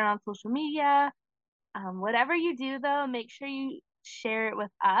 share it on social media. Whatever you do, though, make sure you share it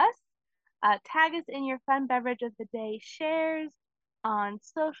with us. Tag us in your fun beverage of the day shares on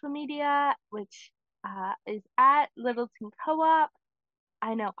social media, which is at Littleton Co-op.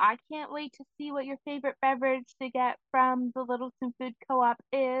 I know I can't wait to see what your favorite beverage to get from the Littleton Food Co-op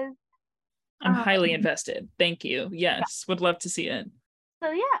is. I'm highly invested. Thank you. Yes, would love to see it.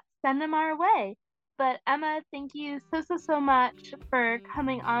 So yeah, send them our way. But Emma, thank you so much for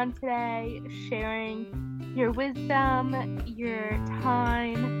coming on today, sharing your wisdom, your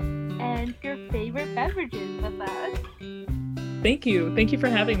time, and your favorite beverages with us. Thank you. Thank you for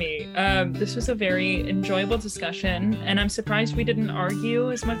having me. This was a very enjoyable discussion, and I'm surprised we didn't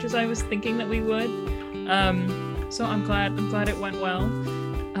argue as much as I was thinking that we would. So I'm glad it went well.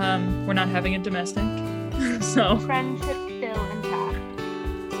 We're not having a domestic, so friendship still intact.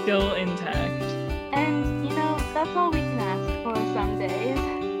 Still intact. And you know, that's all we can ask for some days.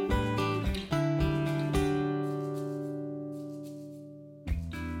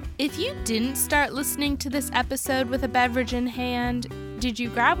 If you didn't start listening to this episode with a beverage in hand, did you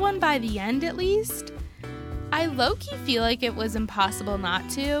grab one by the end at least? I low-key feel like it was impossible not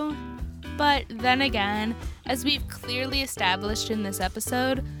to. But then again, as we've clearly established in this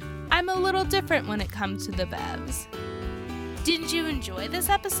episode, I'm a little different when it comes to the bevs. Didn't you enjoy this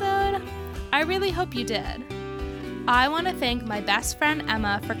episode? I really hope you did. I want to thank my best friend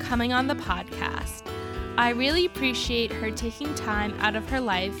Emma for coming on the podcast. I really appreciate her taking time out of her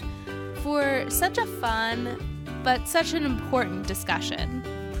life for such a fun, but such an important discussion.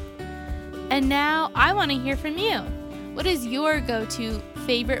 And now I want to hear from you. What is your go-to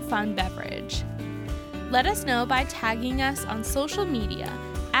favorite fun beverage? Let us know by tagging us on social media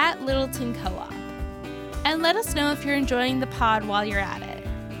at Littleton Co-op. And let us know if you're enjoying the pod while you're at it.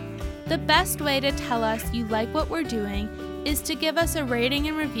 The best way to tell us you like what we're doing is to give us a rating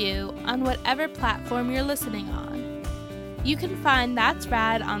and review on whatever platform you're listening on. You can find That's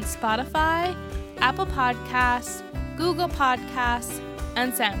Rad on Spotify, Apple Podcasts, Google Podcasts,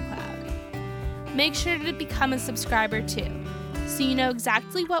 and SoundCloud. Make sure to become a subscriber too, so you know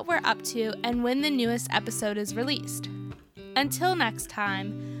exactly what we're up to and when the newest episode is released. Until next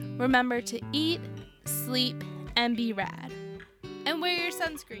time, remember to eat, sleep, and be rad. And wear your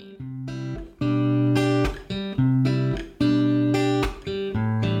sunscreen.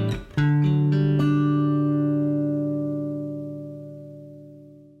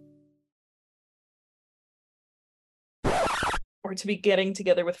 Or to be getting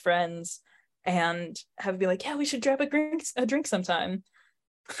together with friends and be like, yeah, we should grab a drink sometime.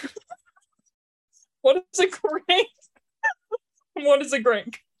 What is a drink? What is a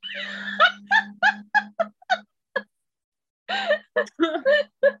drink?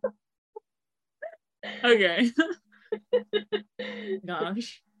 Okay.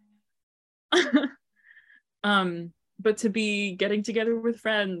 Gosh. But to be getting together with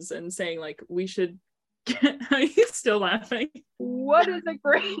friends and saying like we should are you still laughing? What is a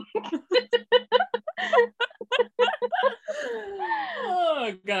drink?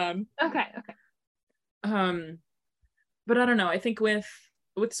 Oh god. Okay. But I don't know. I think with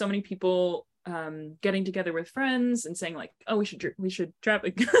so many people getting together with friends and saying like, oh, we should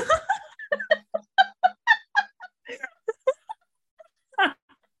traffic.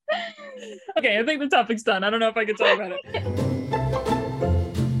 Okay, I think the topic's done. I don't know if I can talk about it.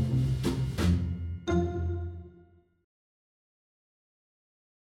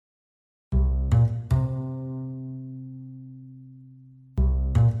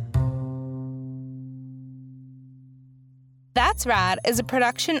 That's Rad is a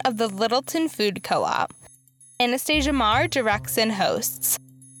production of the Littleton Food Co-op. Anastasia Marr directs and hosts.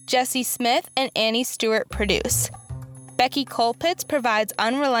 Jesse Smith and Annie Stewart produce. Becky Colpitts provides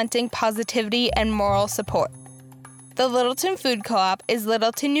unrelenting positivity and moral support. The Littleton Food Co-op is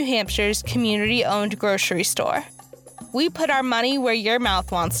Littleton, New Hampshire's community-owned grocery store. We put our money where your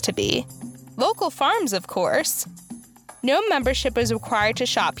mouth wants to be. Local farms, of course. No membership is required to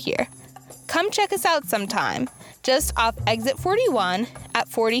shop here. Come check us out sometime, just off Exit 41 at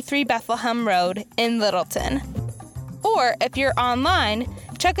 43 Bethlehem Road in Littleton. Or if you're online,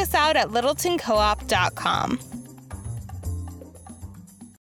 check us out at littletoncoop.com.